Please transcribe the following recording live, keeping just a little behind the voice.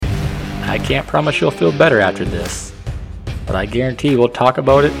I can't promise you'll feel better after this, but I guarantee we'll talk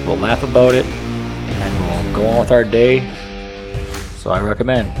about it, we'll laugh about it, and we'll go on with our day. So I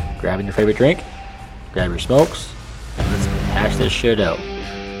recommend grabbing your favorite drink, grab your smokes, and let's hash this shit out.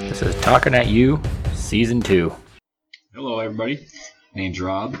 This is Talking at You, Season 2. Hello everybody, my name's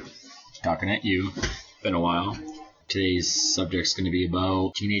Rob, Talking at You. Been a while. Today's subject's going to be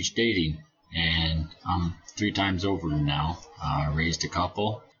about teenage dating, and I'm 3 times over now. Raised a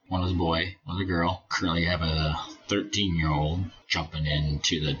couple. One was a boy, one was a girl. Currently have a 13-year-old jumping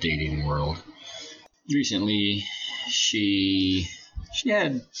into the dating world. Recently, she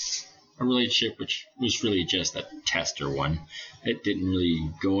had a relationship which was really just a tester one. It didn't really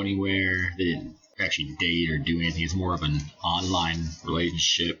go anywhere. They didn't actually date or do anything. It's more of an online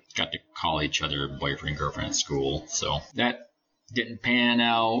relationship. Got to call each other boyfriend, girlfriend at school. So that didn't pan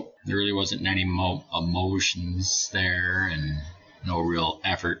out. There really wasn't any emotions there and no real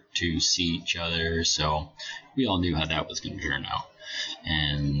effort to see each other. So we all knew how that was going to turn out.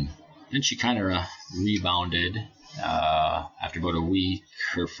 And then she kind of rebounded. After about a week,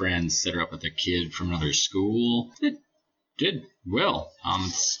 her friends set her up with a kid from another school. It did well.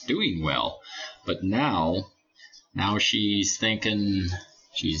 It's doing well. But now she's thinking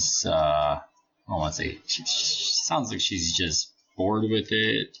she's, I don't want to say, she sounds like she's just bored with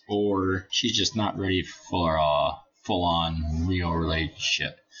it, or she's just not ready for a full-on real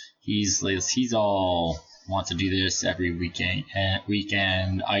relationship. He's all wants to do this every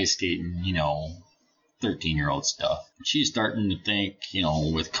weekend, ice skating, 13-year-old stuff. She's starting to think,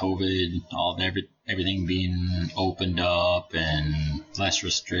 with COVID, everything being opened up and less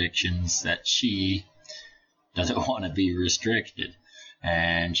restrictions, that she doesn't want to be restricted.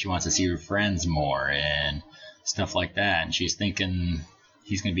 And she wants to see her friends more and stuff like that. And she's thinking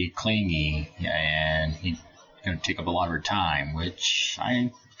he's going to be clingy and he's going to take up a lot of her time, which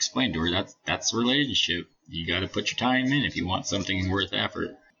I explained to her that's a relationship. You got to put your time in if you want something worth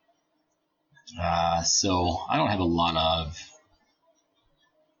effort. So I don't have a lot of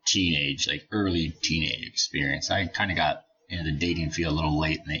early teenage experience. I kind of got into the dating field a little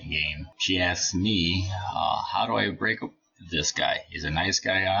late in that game. She asked me, how do I break up with this guy? He's a nice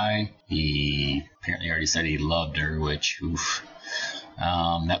guy. He apparently already said he loved her, which,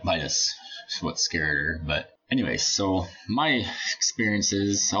 that might have what scared her. But anyway, so my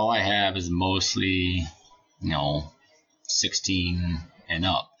experiences, all I have is mostly, 16 and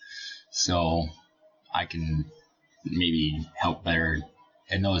up. So I can maybe help better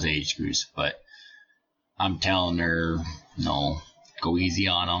in those age groups, but I'm telling her, go easy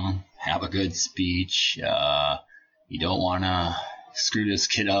on them, have a good speech. You don't want to screw this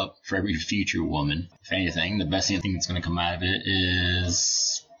kid up for every future woman. If anything, the best thing that's going to come out of it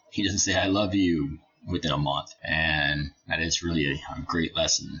is he doesn't say I love you within a month, and that is really a great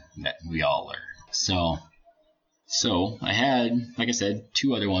lesson that we all learn. So I had, like I said,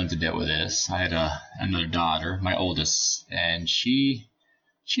 2 other ones to deal with this. I had another daughter, my oldest, and she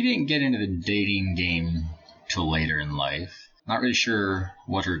didn't get into the dating game till later in life. Not really sure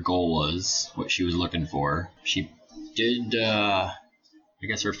what her goal was, what she was looking for. She did, I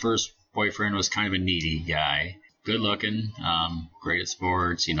guess her first boyfriend was kind of a needy guy. Good looking, great at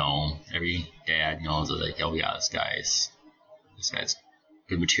sports, every dad knows like, oh yeah, this guy's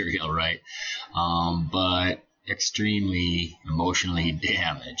good material, right? But extremely emotionally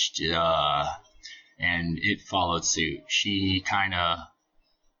damaged, and it followed suit. She kind of,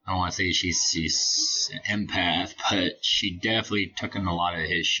 I don't want to say she's an empath, but she definitely took in a lot of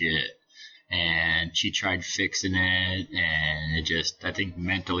his shit, and she tried fixing it, and it just, I think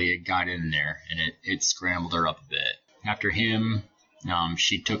mentally it got in there, and it scrambled her up a bit. After him,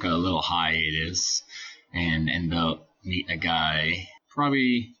 she took a little hiatus and ended up meeting a guy,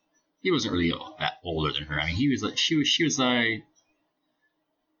 probably. He wasn't really that older than her. I mean, he was like, she was like,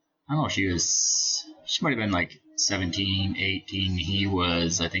 I don't know, she might have been like 17, 18. He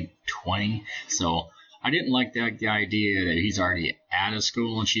was, I think, 20. So I didn't like the idea that he's already out of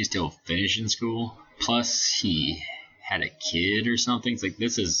school and she's still finishing school. Plus, he had a kid or something. It's like,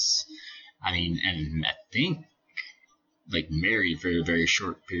 this is, I mean, and I think, like, married for a very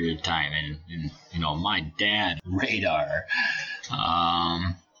short period of time. And my dad radar,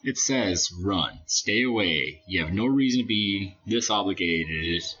 it says, run, stay away. You have no reason to be this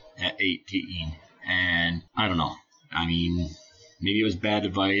obligated at 18. And I don't know. I mean, maybe it was bad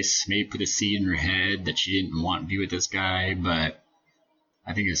advice. Maybe put a seed in her head that she didn't want to be with this guy. But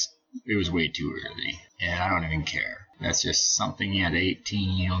I think it was way too early. And I don't even care. That's just something at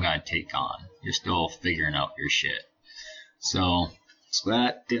 18 you don't got to take on. You're still figuring out your shit. So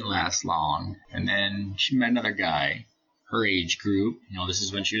that didn't last long. And then she met another guy. her age group. This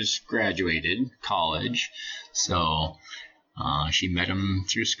is when she was graduated college. So she met him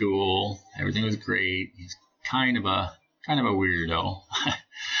through school. Everything was great. He's kind of a weirdo.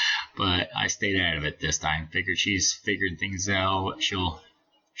 But I stayed out of it this time. Figured she's figured things out. She'll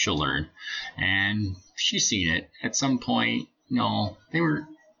learn. And she's seen it. At some point, they weren't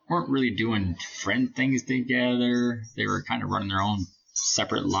really doing friend things together. They were kind of running their own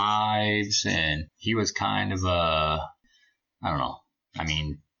separate lives, and he was kind of I don't know. I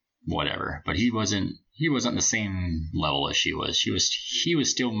mean, whatever. But he wasn't the same level as she was. He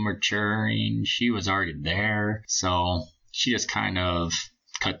was still maturing. She was already there. So she just kind of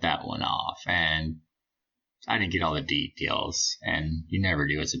cut that one off. And I didn't get all the details, and you never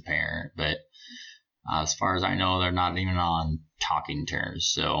do as a parent. But as far as I know, they're not even on talking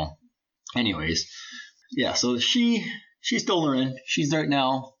terms. So anyways, yeah, so she's still learning. She's right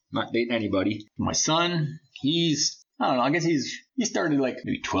now not dating anybody. My son, I don't know, I guess he started like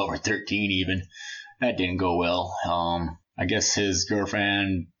maybe 12 or 13 even. That didn't go well. I guess his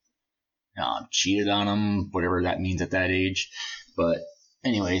girlfriend cheated on him, whatever that means at that age. But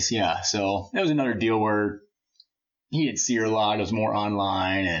anyways, yeah, so that was another deal where he didn't see her a lot. It was more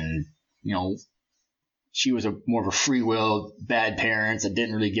online, and, she was more of a free will, bad parents that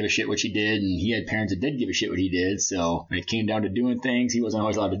didn't really give a shit what she did, and he had parents that did give a shit what he did. So when it came down to doing things, he wasn't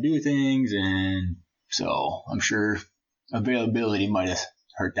always allowed to do things, and so I'm sure availability might have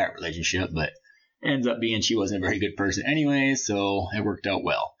hurt that relationship, but ends up being she wasn't a very good person anyway, so it worked out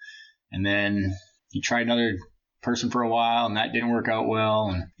well. And then he tried another person for a while, and that didn't work out well,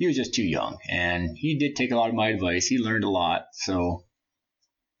 and he was just too young. And he did take a lot of my advice. He learned a lot, so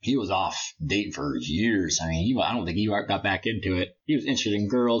he was off dating for years. I mean, I don't think he got back into it. He was interested in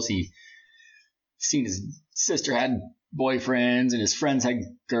girls. He seen his sister had boyfriends, and his friends had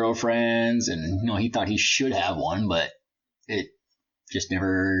girlfriends, and he thought he should have one, but he just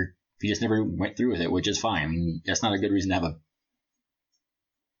never went through with it, which is fine. I mean, that's not a good reason to have a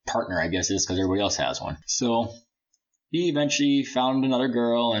partner, I guess, is because everybody else has one. So he eventually found another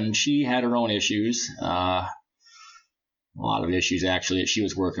girl, and she had her own issues. A lot of issues, actually, that she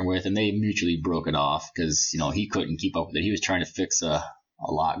was working with, and they mutually broke it off because, he couldn't keep up with it. He was trying to fix a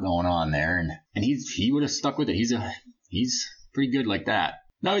lot going on there, and he would have stuck with it. He's pretty good like that.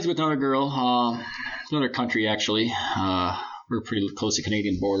 Now he's with another girl, another country, actually. We're pretty close to the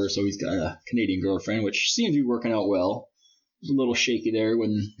Canadian border, so he's got a Canadian girlfriend, which seems to be working out well. It was a little shaky there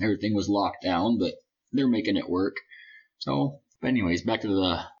when everything was locked down, but they're making it work. So, but anyways, back to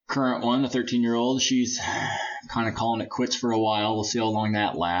the current one, the 13-year-old. She's kind of calling it quits for a while. We'll see how long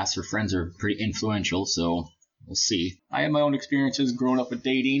that lasts. Her friends are pretty influential, so we'll see. I had my own experiences growing up with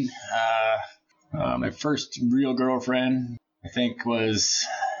dating. My first real girlfriend, I think, it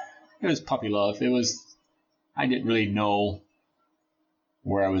was puppy love. I didn't really know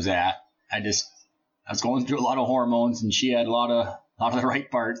where I was at. I was going through a lot of hormones, and she had a lot of the right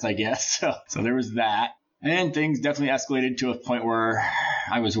parts, I guess. So there was that. And things definitely escalated to a point where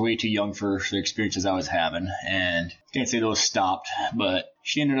I was way too young for the experiences I was having. And can't say those stopped, but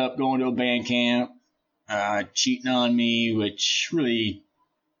she ended up going to a band camp, cheating on me, which really,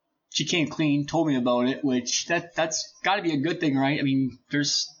 she came clean, told me about it, which that's got to be a good thing, right? I mean,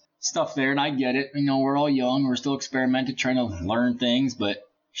 there's stuff there, and I get it. We're all young. We're still experimenting, trying to learn things, but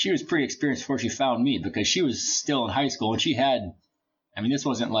she was pretty experienced before she found me because she was still in high school, and this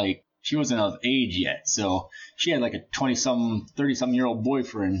wasn't like, she wasn't of age yet, so she had like a 20-some, 30-some-year-old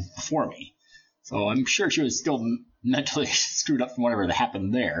boyfriend before me. So I'm sure she was still mentally screwed up from whatever that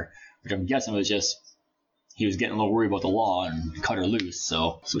happened there, which I'm guessing was just he was getting a little worried about the law and cut her loose.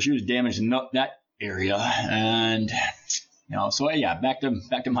 So she was damaged in that area, and so yeah, back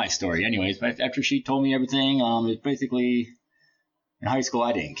to my story. Anyways, but after she told me everything, it basically in high school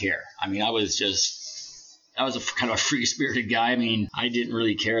I didn't care. I was a kind of a free-spirited guy. I didn't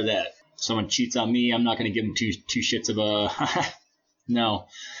really care that someone cheats on me. I'm not going to give them two shits of a no.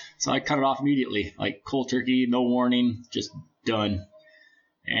 So I cut it off immediately, like cold turkey, no warning, just done.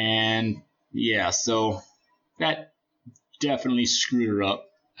 And yeah, so that definitely screwed her up.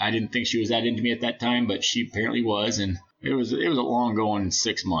 I didn't think she was that into me at that time, but she apparently was, and it was a long going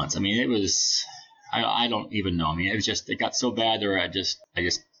 6 months. It was, I don't even know. It got so bad there I just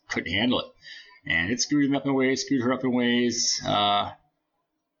couldn't handle it. And it screwed her up in ways. I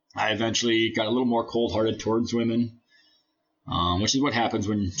eventually got a little more cold-hearted towards women, which is what happens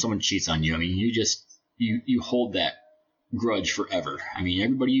when someone cheats on you. You hold that grudge forever.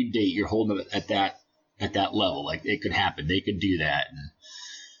 Everybody you date, you're holding it at that level. Like, it could happen. They could do that. And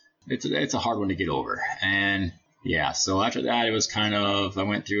it's a hard one to get over. And yeah, so after that, it was kind of, I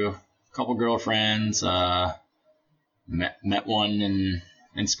went through a couple girlfriends. met one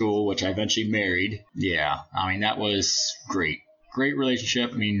in school, which I eventually married. Yeah, I mean, that was great. Great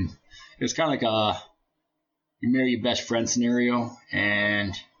relationship. I mean, it was kind of like you marry your best friend scenario,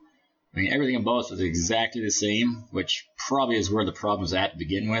 and I mean, everything about us was exactly the same, which probably is where the problem was at to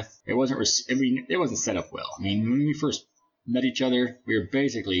begin with. It wasn't set up well. I mean, when we first met each other, we were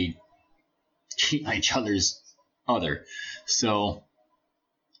basically cheating on each other's other. So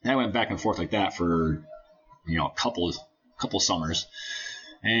that went back and forth like that for, a couple summers.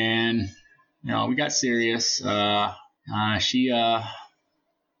 And, we got serious. She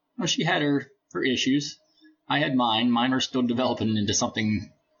had her issues. I had mine. Mine are still developing into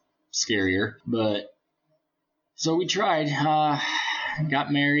something scarier. But so we tried,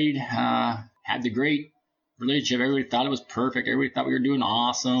 got married, had the great relationship. Everybody thought it was perfect. Everybody thought we were doing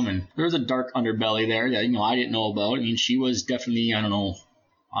awesome. And there was a dark underbelly there that, I didn't know about. I mean, she was definitely, I don't know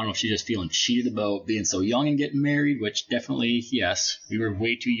if she's just feeling cheated about being so young and getting married, which definitely, yes, we were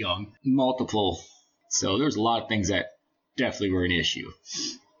way too young. Multiple. So there was a lot of things that definitely were an issue.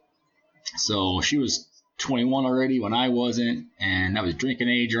 So she was 21 already when I wasn't, and that was drinking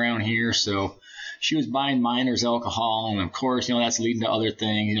age around here. So she was buying minors alcohol, and of course, that's leading to other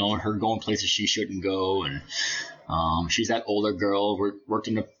things, her going places she shouldn't go. And she's that older girl, worked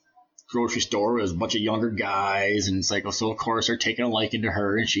in the grocery store with a bunch of younger guys, and it's like, so of course they're taking a liking to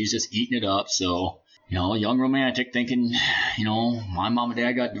her, and she's just eating it up. So, young romantic thinking, my mom and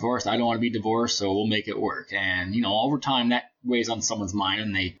dad got divorced, I don't want to be divorced, so we'll make it work. And, over time that weighs on someone's mind,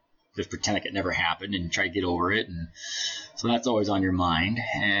 and they just pretend like it never happened and try to get over it. And so that's always on your mind.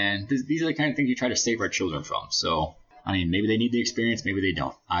 And these are the kind of things you try to save our children from. So, I mean, maybe they need the experience, maybe they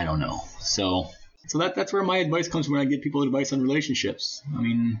don't. I don't know. So that's where my advice comes from when I give people advice on relationships. I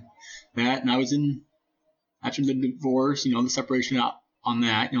mean, that, and I was after the divorce, the separation out on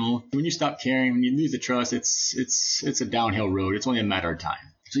that, when you stop caring, when you lose the trust, it's a downhill road. It's only a matter of time.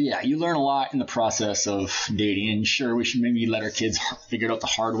 So yeah, you learn a lot in the process of dating, and sure, we should maybe let our kids figure it out the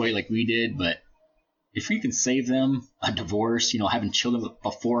hard way like we did, but if you can save them a divorce, having children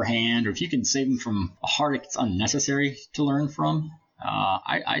beforehand, or if you can save them from a heartache that's unnecessary to learn from,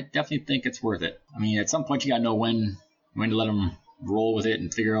 I definitely think it's worth it. I mean, at some point you gotta know when to let them roll with it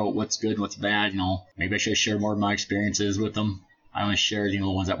and figure out what's good and what's bad. Maybe I should share more of my experiences with them. I only shared, the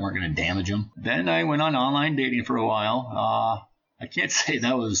ones that weren't going to damage them. Then I went on online dating for a while. I can't say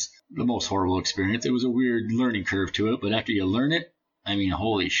that was the most horrible experience. It was a weird learning curve to it, but after you learn it, I mean,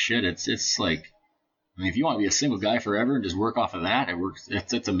 holy shit, it's like, I mean, if you want to be a single guy forever and just work off of that, it works.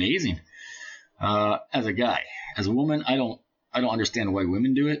 It's amazing. As a guy, as a woman, I don't understand why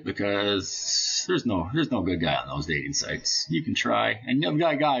women do it, because there's no good guy on those dating sites. You can try, and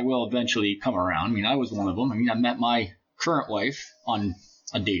the guy will eventually come around. I mean, I was one of them. I mean, I met my current wife on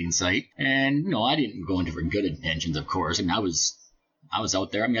a dating site, and I didn't go into for good intentions, of course. I mean, I was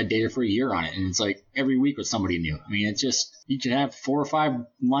out there. I mean, I dated for a year on it, and it's like every week was somebody new. I mean, it's just, you could have 4 or 5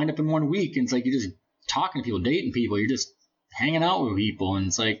 lined up in one week, and it's like you're just talking to people, dating people, you're just hanging out with people, and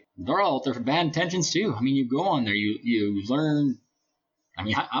it's like they're all out there for bad intentions too. I mean, you go on there, you learn. I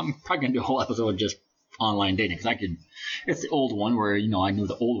mean, I'm probably gonna do a whole episode of just online dating, because it's the old one where I knew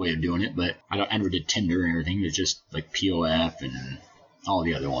the old way of doing it, but I never did Tinder and everything. It's just like POF and all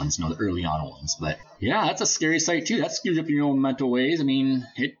the other ones, the early on ones. But yeah, that's a scary site too. That screws up your own mental ways. I mean,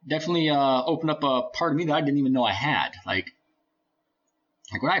 it definitely opened up a part of me that I didn't even know I had. Like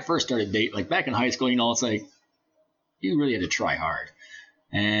when I first started dating, like back in high school, it's like you really had to try hard.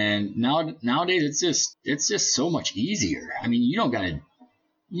 And nowadays it's just so much easier. I mean, you don't gotta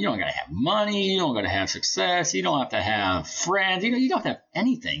have money, you don't gotta have success, you don't have to have friends, you don't have to have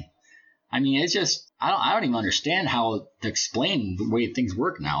anything. I mean, it's just, I don't even understand how to explain the way things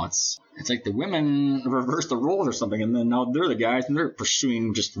work now. It's like the women reverse the roles or something, and then now they're the guys and they're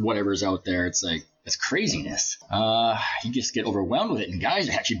pursuing just whatever's out there. It's like, it's craziness. You just get overwhelmed with it, and guys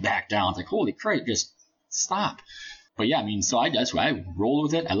actually back down. It's like, holy crap, just stop. But yeah, I mean, so that's why I roll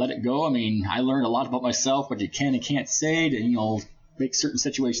with it. I let it go. I mean, I learned a lot about myself, what you can and can't say to, make certain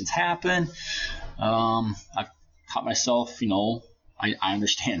situations happen. I've taught myself, I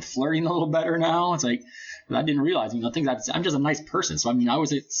understand flirting a little better now. It's like, I didn't realize, I'm just a nice person. So, I mean, I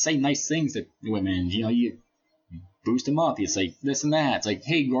always say nice things to women. You boost them up. You say this and that. It's like,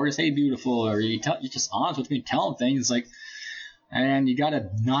 hey, gorgeous, hey, beautiful. Or you're just honest with me, tell them things. It's like, and you got to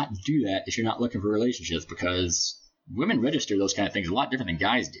not do that if you're not looking for relationships, because women register those kind of things a lot different than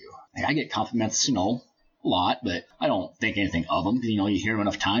guys do. Like, I get compliments, a lot, but I don't think anything of them, because, you hear them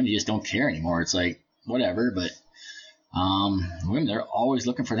enough times, you just don't care anymore. It's like, whatever. But women, they're always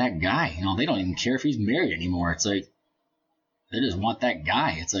looking for that guy. They don't even care if he's married anymore. It's like, they just want that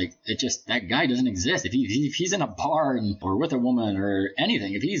guy. It's like, that guy doesn't exist. If he's in a bar or with a woman or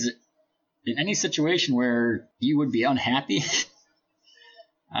anything, if he's in any situation where you would be unhappy,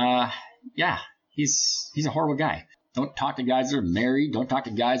 yeah, he's a horrible guy. Don't talk to guys that are married. Don't talk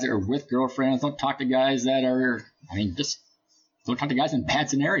to guys that are with girlfriends. Don't talk to guys that are, just don't talk to guys in bad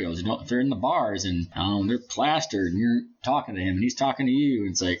scenarios. If they're in the bars and they're plastered and you're talking to him and he's talking to you,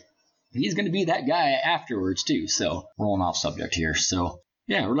 and it's like, he's going to be that guy afterwards too. So, rolling off subject here. So,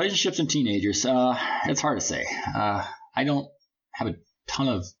 yeah, relationships and teenagers. It's hard to say. I don't have a ton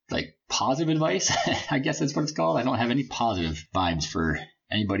of positive advice. I guess that's what it's called. I don't have any positive vibes for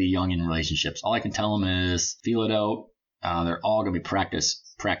anybody young in relationships. All I can tell them is feel it out. They're all going to be practice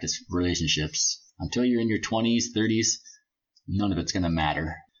relationships. Until you're in your 20s, 30s, none of it's going to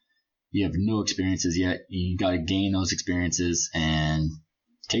matter. You have no experiences yet. You got to gain those experiences and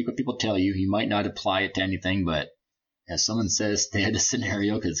take what people tell you. You might not apply it to anything, but as someone says, stay out of the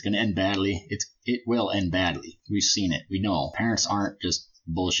scenario because it's going to end badly. It will end badly. We've seen it. We know. Parents aren't just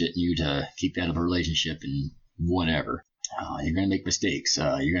bullshitting you to keep you out of a relationship and whatever. You're going to make mistakes.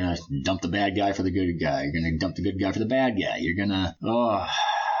 You're going to dump the bad guy for the good guy. You're going to dump the good guy for the bad guy. You're going to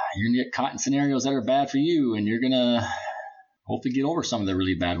get caught in scenarios that are bad for you, and you're going to hopefully get over some of the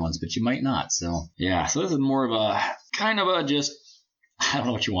really bad ones, but you might not. So, yeah. So this is more of a kind of a just, I don't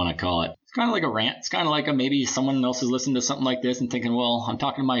know what you want to call it. It's kind of like a rant. It's kind of like maybe someone else is listening to something like this and thinking, well, I'm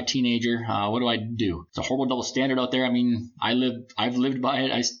talking to my teenager. What do I do? It's a horrible double standard out there. I've lived by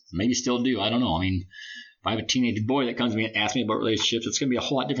it. I maybe still do. I don't know. If I have a teenage boy that comes to me and asks me about relationships, it's going to be a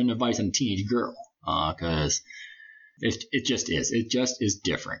whole lot different advice than a teenage girl, because it just is. It just is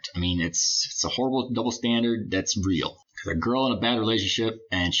different. It's a horrible double standard that's real. Because a girl in a bad relationship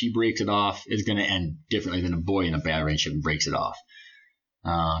and she breaks it off is going to end differently than a boy in a bad relationship and breaks it off.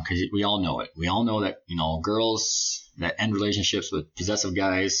 Because we all know it. We all know that, girls that end relationships with possessive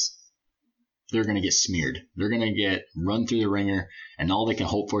guys, they're going to get smeared. They're going to get run through the ringer, and all they can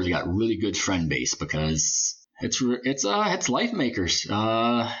hope for is they got really good friend base, because it's life makers.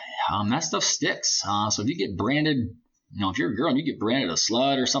 That stuff sticks. So if you get branded, if you're a girl and you get branded a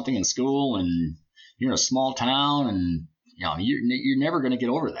slut or something in school, and you're in a small town, and you're never going to get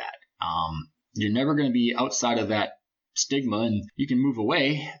over that. You're never going to be outside of that stigma, and you can move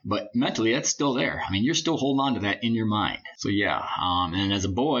away, but mentally that's still there. You're still holding on to that in your mind. So yeah, and as a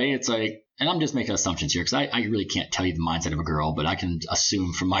boy, it's like, and I'm just making assumptions here because I really can't tell you the mindset of a girl, but I can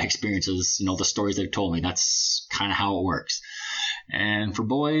assume from my experiences, the stories they've told me, that's kind of how it works. And for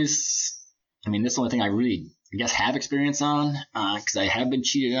boys, this is the only thing I really, I guess, have experience on, because I have been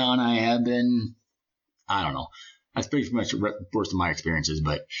cheated on. I don't know. That's pretty much the worst of my experiences,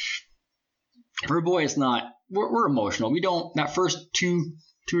 but for a boy, it's not. We're emotional. We don't, that first two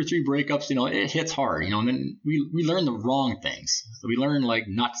or three breakups, it hits hard, and then we learn the wrong things. So we learn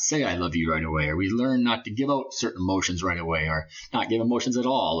not to say I love you right away, or we learn not to give out certain emotions right away, or not give emotions at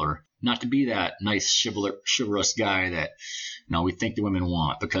all, or not to be that nice chivalrous guy that, we think the women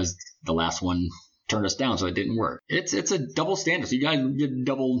want because the last one turned us down, so it didn't work. It's a double standard. So you guys get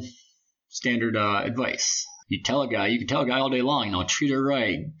double standard advice. You can tell a guy all day long, treat her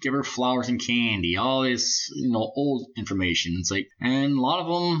right, give her flowers and candy, all this, old information. It's like, and a lot of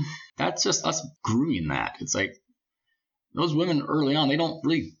them, that's just us grooming that. It's like, those women early on, they don't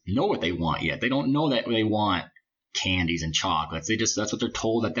really know what they want yet. They don't know that they want candies and chocolates. That's what they're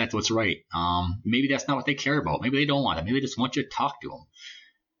told, that's what's right. Maybe that's not what they care about. Maybe they don't want it. Maybe they just want you to talk to them.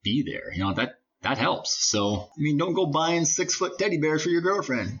 Be there. That helps. So, don't go buying 6-foot teddy bears for your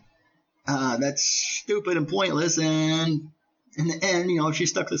girlfriend. That's stupid and pointless, and in the end, she's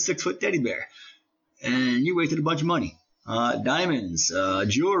stuck with a 6-foot teddy bear, and you wasted a bunch of money. Diamonds,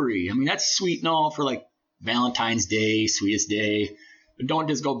 jewelry. That's sweet and all for Valentine's Day, sweetest day, but don't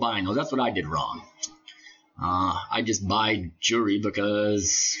just go buying those. That's what I did wrong. I just buy jewelry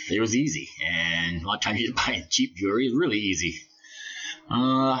because it was easy, and a lot of times you buy cheap jewelry is really easy.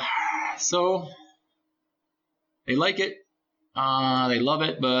 So they like it, they love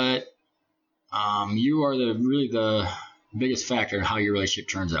it, but you are really the biggest factor in how your relationship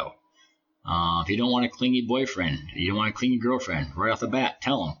turns out. If you don't want a clingy boyfriend, you don't want a clingy girlfriend, right off the bat,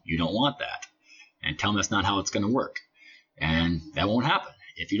 tell them you don't want that. And tell them that's not how it's going to work. And that won't happen.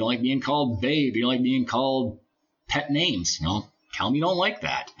 If you don't like being called babe, you don't like being called pet names, tell them you don't like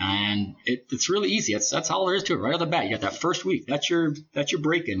that. And it's really easy. That's all there is to it, right off the bat. You got that first week. That's your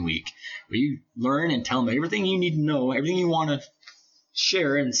break-in week, where you learn and tell them everything you need to know, everything you want to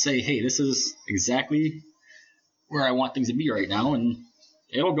share, and say, hey, this is exactly where I want things to be right now, and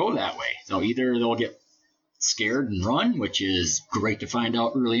it'll go that way. So either they'll get scared and run, which is great to find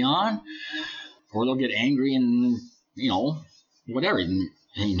out early on, or they'll get angry and whatever.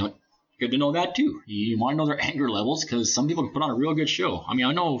 And good to know that too. You want to know their anger levels because some people can put on a real good show. I mean,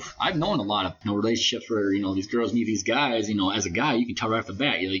 I've known a lot of relationships where these girls meet these guys. As a guy, you can tell right off the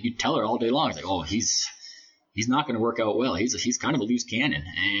bat. You tell her all day long. It's like, oh, he's not going to work out well. He's kind of a loose cannon.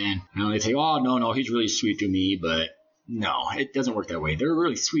 And they say, oh, no, he's really sweet to me, but no, it doesn't work that way. They're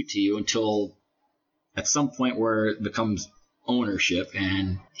really sweet to you until at some point where it becomes ownership,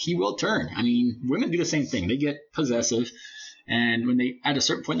 and he will turn. I mean, women do the same thing. They get possessive. And when they, at a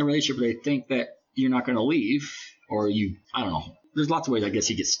certain point in the relationship, they think that you're not going to leave, or I don't know. There's lots of ways, I guess,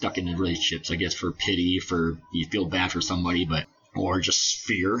 you get stuck in relationships. I guess for pity, for you feel bad for somebody, or just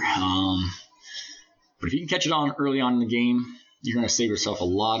fear. But if you can catch it on early on in the game, you're going to save yourself a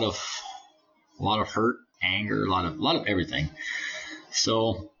lot of hurt, anger, a lot of everything.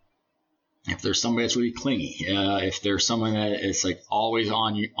 So if there's somebody that's really clingy, if there's someone that is like always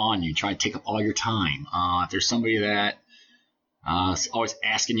on you, trying to take up all your time, if there's somebody that always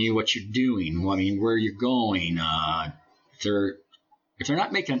asking you what you're doing, where you're going. If they're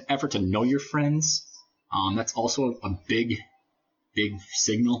not making an effort to know your friends, that's also a big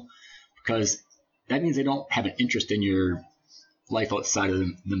signal, because that means they don't have an interest in your life outside of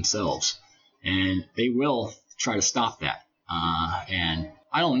themselves, and they will try to stop that. And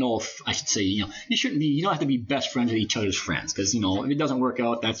I don't know if I should say, you don't have to be best friends with each other's friends, because if it doesn't work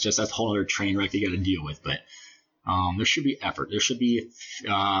out, that's a whole other train wreck you got to deal with. But there should be effort. There should be,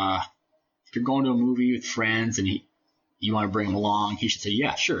 if you're going to a movie with friends and you want to bring them along, he should say,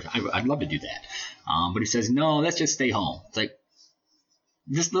 yeah, sure, I'd love to do that. But he says, no, let's just stay home. It's like,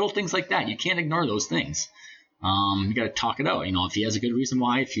 just little things like that. You can't ignore those things. You got to talk it out. If he has a good reason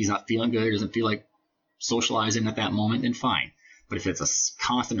why, if he's not feeling good, doesn't feel like socializing at that moment, then fine. But if it's a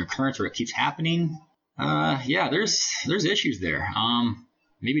constant occurrence or it keeps happening, there's issues there.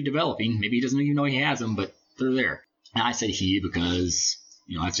 Maybe developing. Maybe he doesn't even know he has them, but they're there. And I say he because,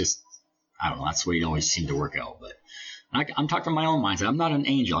 that's just, I don't know, that's the way it always seemed to work out. But I'm talking from my own mindset. I'm not an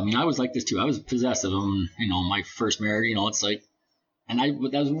angel. I was like this too. I was possessive. My first marriage, it's like, and that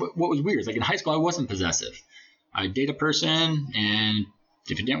was what was weird. It's like in high school, I wasn't possessive. I'd date a person, and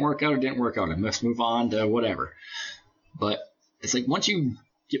if it didn't work out, it didn't work out. I must move on to whatever. But it's like once you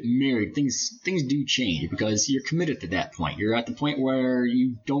get married, things do change, because you're committed to that point. You're at the point where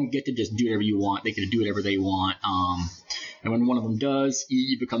you don't get to just do whatever you want. They get to do whatever they want. And when one of them does,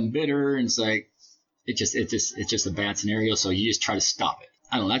 you become bitter, and it's like it's just a bad scenario. So you just try to stop it.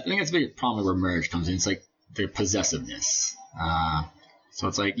 I don't know. I think that's a big problem where marriage comes in. It's like their possessiveness. So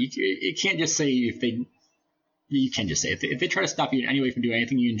it's like you can't just say you can just say if they try to stop you in any way from doing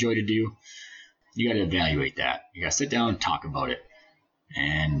anything you enjoy to do, you got to evaluate that. You got to sit down and talk about it.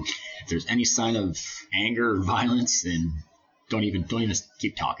 And if there's any sign of anger or violence, then don't even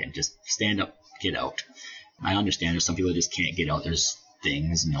keep talking. Just stand up, get out. I understand there's some people that just can't get out. There's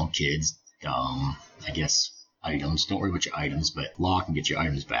things, kids, I guess items. Don't worry about your items, but law can get your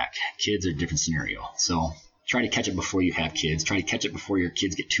items back. Kids are a different scenario. So try to catch it before you have kids. Try to catch it before your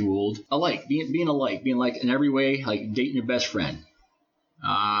kids get too old. Being like in every way, like dating your best friend.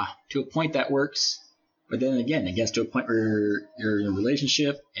 To a point that works, but then again, it gets to a point where you're in a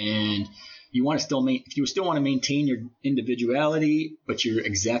relationship and you want to if you still want to maintain your individuality, but you're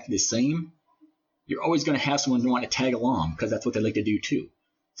exactly the same, you're always going to have someone who want to tag along, because that's what they like to do too.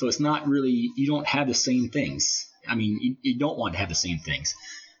 So it's not really, you don't have the same things. You don't want to have the same things.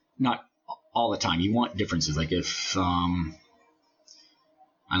 Not all the time. You want differences. Like if,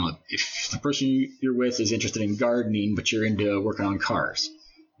 if the person you're with is interested in gardening, but you're into working on cars.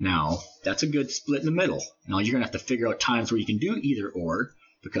 Now, that's a good split in the middle. Now, you're going to have to figure out times where you can do either or,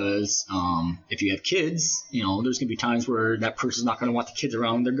 because if you have kids, there's going to be times where that person's not going to want the kids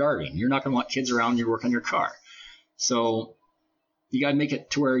around their gardening. You're not going to want kids around your work on your car. So you got to make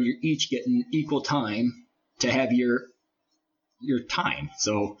it to where you're each getting equal time to have your time.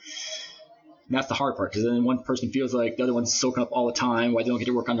 So that's the hard part, because then one person feels like the other one's soaking up all the time. Why they don't get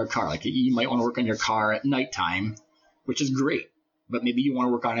to work on their car? Like you might want to work on your car at nighttime, which is great. But maybe you want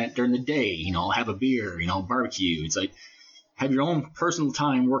to work on it during the day, have a beer, barbecue. It's like have your own personal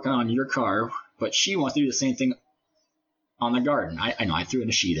time working on your car, but she wants to do the same thing on the garden. I know I threw in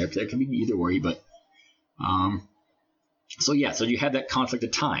a she there, because it can be either way, but so you have that conflict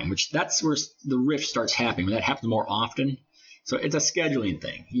of time, which that's where the rift starts happening. When that happens more often. So it's a scheduling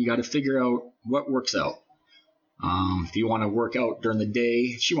thing. You got to figure out what works out. If you want to work out during the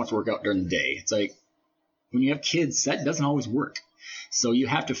day, she wants to work out during the day. It's like when you have kids, that doesn't always work. So you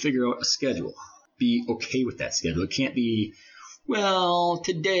have to figure out a schedule. Be okay with that schedule. It can't be, well,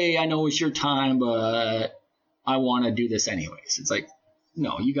 today I know it's your time, but I want to do this anyways. It's like,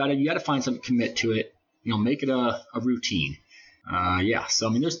 no, you gotta find something, commit to it. Make it a routine. Yeah, so I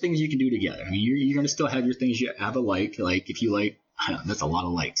mean, there's things you can do together. I mean, you're going to still have your things you have like if you like, that's a lot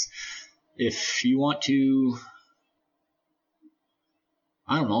of likes. If you want to,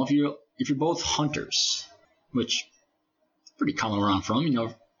 I don't know, if you're both hunters, which is pretty common where I'm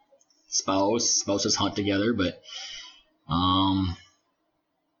from, spouses hunt together, but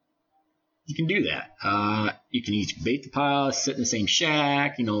you can do that. You can each bait the pile, sit in the same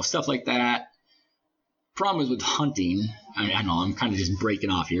shack, stuff like that. Problem is with hunting, I know I'm kind of just breaking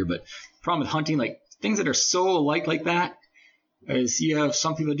off here, but problem with hunting, like things that are so alike like that, is you have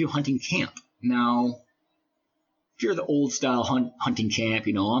some people that do hunting camp. Now, if you're the old style hunting camp,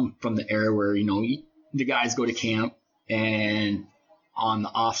 I'm from the era where, the guys go to camp and on the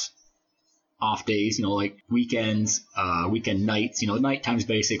off days, like weekends, weekend nights, night times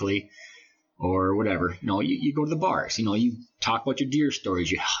basically, or whatever, you go to the bars, you talk about your deer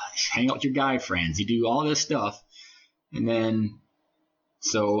stories, you hang out with your guy friends, you do all this stuff. And then,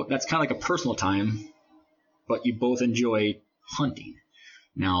 so that's kind of like a personal time, but you both enjoy hunting.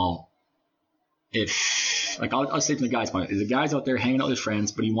 Now, if, like, I'll say from the guy's point, the guy's out there hanging out with his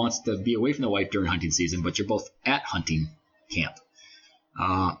friends, but he wants to be away from the wife during hunting season, but you're both at hunting camp.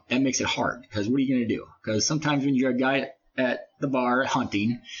 That makes it hard, because what are you going to do? Because sometimes when you're a guy at the bar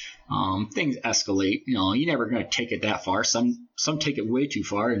hunting, things escalate. You're never going to take it that far. Some take it way too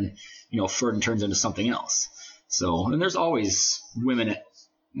far, and flirt turns into something else. So, and there's always women.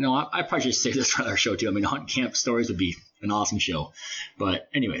 I probably should say this for our show too. I mean, hunting camp stories would be an awesome show. But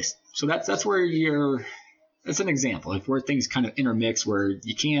anyways, so that's where that's an example of where things kind of intermix, where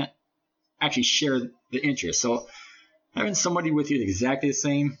you can't actually share the interest. So having somebody with you exactly the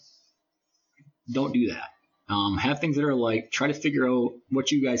same, don't do that. Have things that are like, try to figure out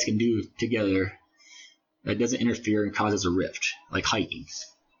what you guys can do together that doesn't interfere and causes a rift, like hiking.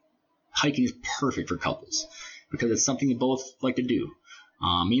 Hiking is perfect for couples because it's something you both like to do.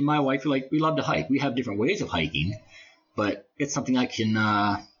 Me and my wife, we love to hike. We have different ways of hiking, but it's something I can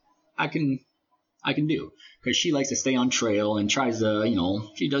do because she likes to stay on trail and tries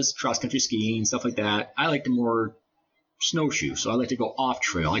to, she does cross country skiing and stuff like that. I like to more snowshoe, so I like to go off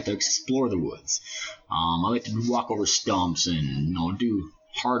trail. I like to explore the woods. I like to walk over stumps and do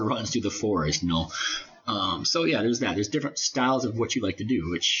hard runs through the forest. So yeah, there's that. There's different styles of what you like to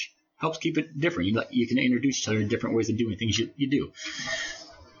do, which helps keep it different. You can introduce each other to different ways of doing things you do.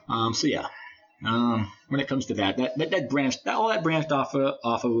 So yeah, when it comes to that branched off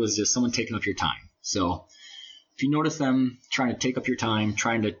of was just someone taking up your time. So if you notice them trying to take up your time,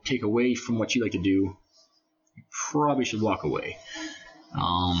 trying to take away from what you like to do, you probably should walk away.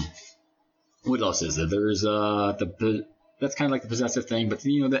 What else is there? There's that's kind of like the possessive thing, but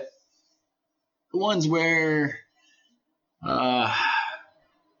that the ones where I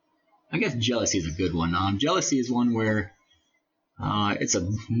guess jealousy is a good one. Jealousy is one where it's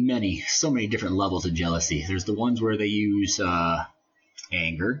so many different levels of jealousy. There's the ones where they use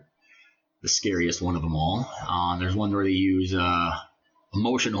anger, the scariest one of them all. There's one where they use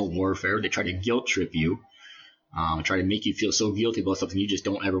emotional warfare. They try to guilt trip you, try to make you feel so guilty about something you just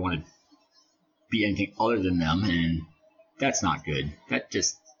don't ever want to be anything other than them, and that's not good. That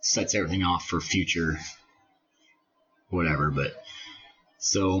just sets everything off for future whatever. But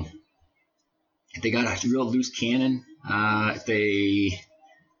so if they got a real loose cannon, you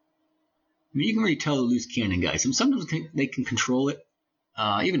can really tell the loose cannon guys. And sometimes they can control it,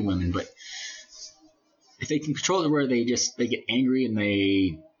 even women. But if they can control it where they get angry and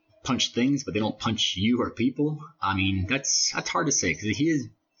they punch things, but they don't punch you or people, I mean, that's hard to say, because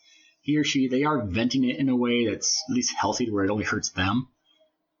he or she, they are venting it in a way that's at least healthy to where it only hurts them.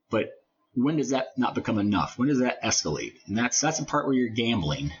 But when does that not become enough? When does that escalate? And that's the part where you're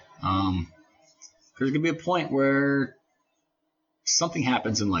gambling. There's going to be a point where something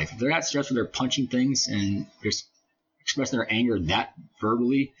happens in life. If they're at stress where they're punching things and they're expressing their anger that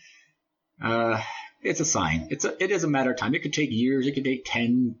verbally, it's a sign. It is a matter of time. It could take years. It could take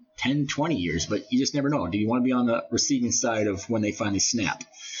 10, 20 years, but you just never know. Do you want to be on the receiving side of when they finally snap?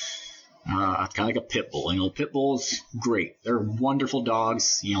 Kind of like a pit bull. Pit bulls, great. They're wonderful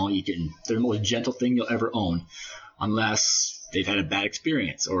dogs. They're the most gentle thing you'll ever own, unless they've had a bad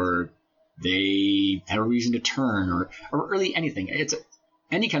experience or they have a reason to turn or really anything.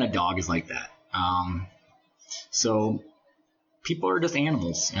 Any kind of dog is like that. So people are just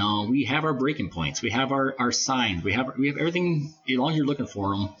animals. We have our breaking points. We have our signs. We have everything. As long as you're looking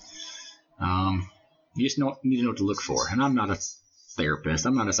for them, you just need to know what to look for. And I'm not a therapist.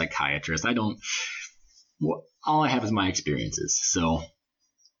 I'm not a psychiatrist. All I have is my experiences. So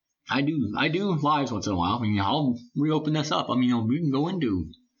I do lives once in a while. I'll reopen this up. We can go into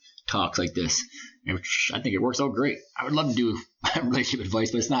talks like this, which I think it works out great. I would love to do relationship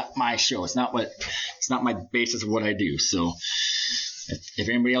advice, but it's not my show. It's not my basis of what I do. So if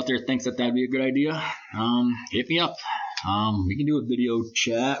anybody out there thinks that that'd be a good idea, hit me up. We can do a video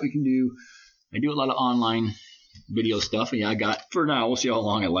chat. I do a lot of online video stuff. Yeah, for now, we'll see how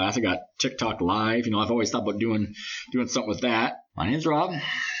long it lasts. I got TikTok Live. I've always thought about doing something with that. My name's Rob.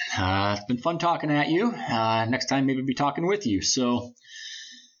 It's been fun talking at you. Next time, maybe I'll be talking with you. So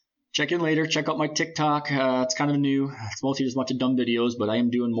check in later. Check out my TikTok. It's kind of new. It's mostly just a bunch of dumb videos, but I am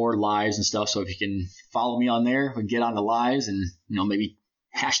doing more lives and stuff. So if you can follow me on there, we can get on the lives and, maybe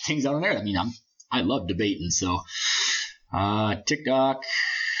hash things out on there. I love debating. So TikTok,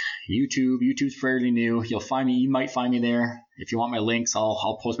 YouTube. YouTube's fairly new. You might find me there. If you want my links,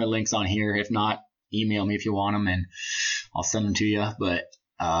 I'll post my links on here. If not, email me if you want them and I'll send them to you. But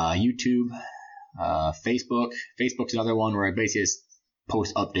YouTube, Facebook. Facebook's another one where I basically just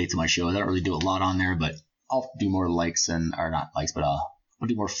post updates of my shows. I don't really do a lot on there, but I'll do more likes or not likes, but I'll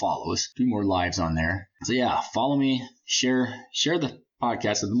do more follows, do more lives on there. So yeah, follow me, share the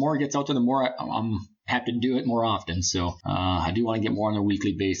podcast. So the more it gets out there, the more I'm happy to do it more often. So I do want to get more on a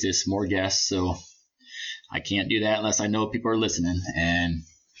weekly basis, more guests. So I can't do that unless I know people are listening. And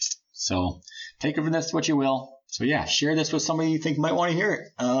so take it from this what you will. So yeah, share this with somebody you think might want to hear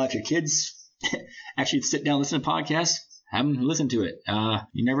it. If your kids actually sit down and listen to podcasts, have them listen to it.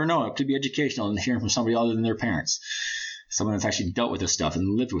 You never know. It could be educational and hearing from somebody other than their parents. Someone that's actually dealt with this stuff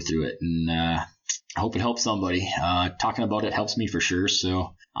and lived through it. And I hope it helps somebody. Talking about it helps me for sure.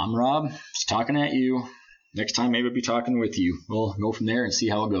 So I'm Rob, just talking at you. Next time, maybe I'll be talking with you. We'll go from there and see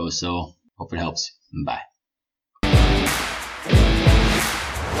how it goes. So hope it helps. Bye.